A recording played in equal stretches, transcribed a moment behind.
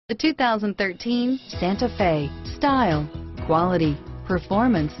The 2013 Santa Fe. Style, quality,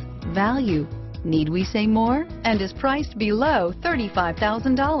 performance, value. Need we say more? And is priced below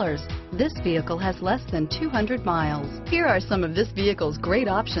 $35,000. This vehicle has less than 200 miles. Here are some of this vehicle's great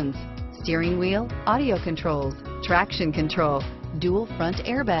options: steering wheel audio controls, traction control, dual front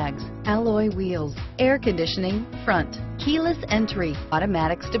airbags, alloy wheels, air conditioning, front, keyless entry,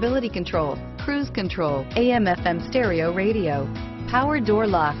 automatic stability control, cruise control, AM/FM stereo radio, power door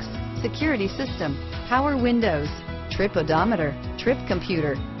locks, security system, power windows, trip odometer, trip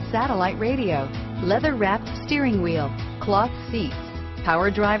computer, satellite radio, leather-wrapped steering wheel, cloth seats, power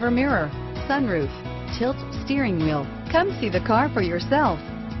driver mirror, sunroof, tilt steering wheel. Come see the car for yourself.